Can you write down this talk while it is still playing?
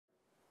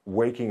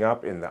waking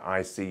up in the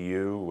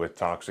ICU with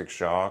toxic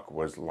shock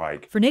was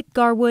like, for Nick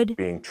Garwood,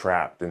 being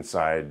trapped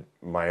inside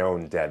my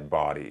own dead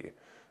body.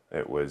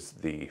 It was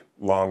the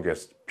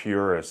longest,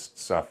 purest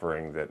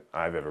suffering that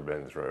I've ever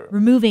been through.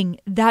 Removing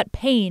that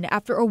pain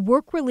after a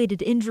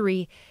work-related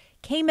injury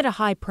came at a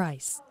high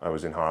price. I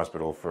was in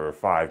hospital for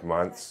 5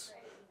 months.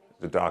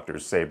 The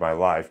doctors saved my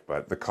life,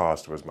 but the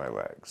cost was my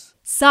legs.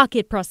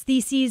 Socket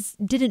prostheses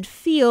didn't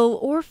feel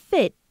or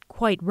fit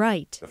quite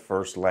right. The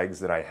first legs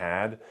that I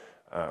had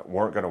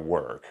weren't going to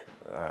work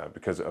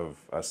because of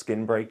a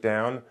skin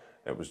breakdown.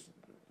 It was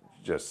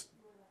just,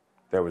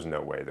 there was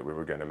no way that we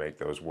were going to make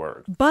those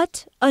work.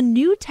 But a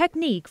new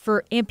technique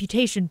for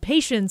amputation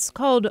patients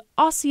called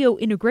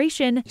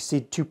osseointegration, you see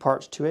two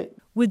parts to it,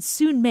 would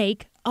soon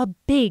make a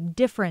big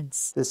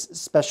difference. This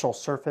special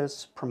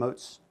surface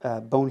promotes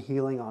bone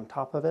healing on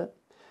top of it.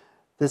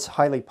 This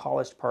highly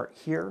polished part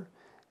here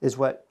is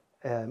what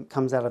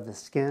comes out of the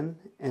skin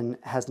and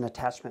has an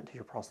attachment to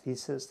your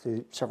prosthesis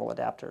through several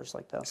adapters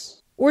like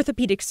this.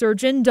 Orthopedic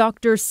surgeon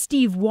Dr.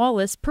 Steve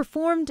Wallace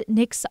performed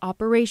Nick's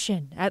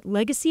operation at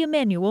Legacy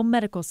Emmanuel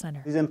Medical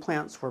Center. These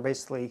implants were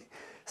basically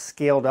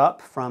scaled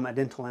up from a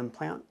dental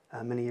implant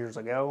many years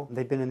ago.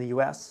 They've been in the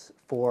U.S.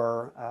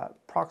 for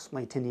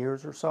approximately 10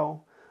 years or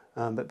so,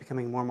 but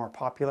becoming more and more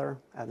popular.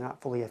 They're not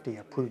fully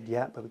FDA approved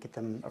yet, but we get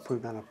them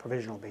approved on a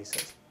provisional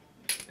basis.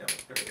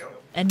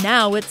 And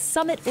now at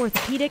Summit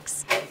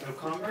Orthopedics, No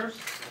Converse?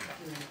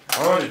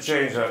 I wanted to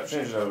change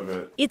it up a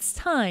bit. it's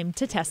time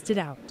to test it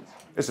out.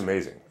 It's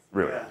amazing,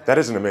 really. That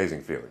is an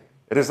amazing feeling.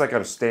 It is like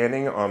I'm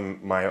standing on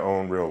my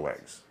own real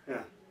legs.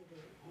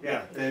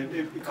 Yeah,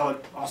 we call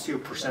it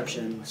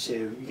osteoperception, so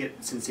you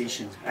get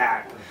sensations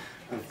back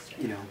of,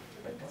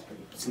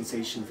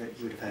 sensations that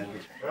you would have had.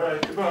 All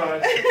right,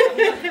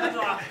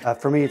 goodbye.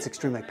 For me, it's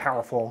extremely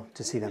powerful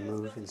to see them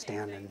move and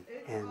stand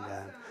and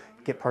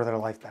get part of their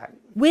life back.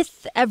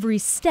 With every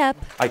step,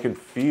 I can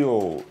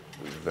feel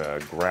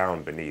the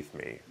ground beneath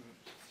me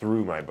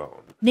through my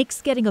bone.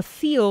 Nick's getting a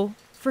feel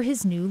for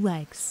his new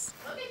legs.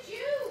 Look at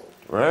you!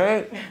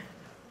 Right?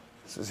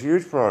 This is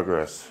huge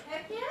progress.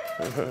 Heck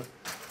yeah!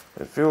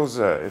 It feels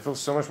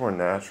so much more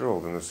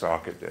natural than the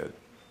socket did.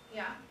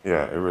 Yeah.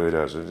 Yeah, it really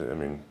does.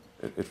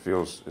 It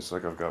feels, it's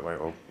like I've got my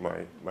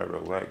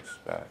real legs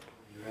back.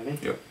 You ready?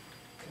 Yep.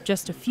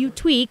 Just a few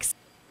tweaks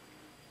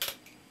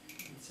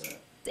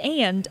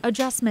and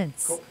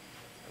adjustments. Cool.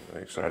 I'm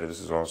really excited. This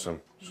is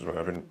awesome. This is what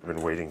I've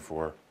been waiting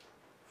for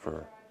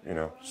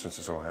since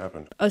this all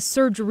happened. A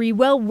surgery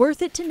well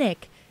worth it to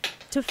Nick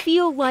to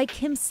feel like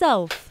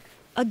himself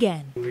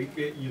again.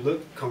 You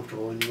look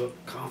comfortable and you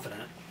look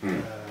confident.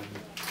 And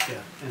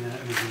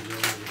everything's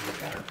really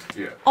better.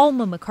 Yeah.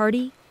 Alma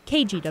McCarty,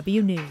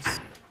 KGW News.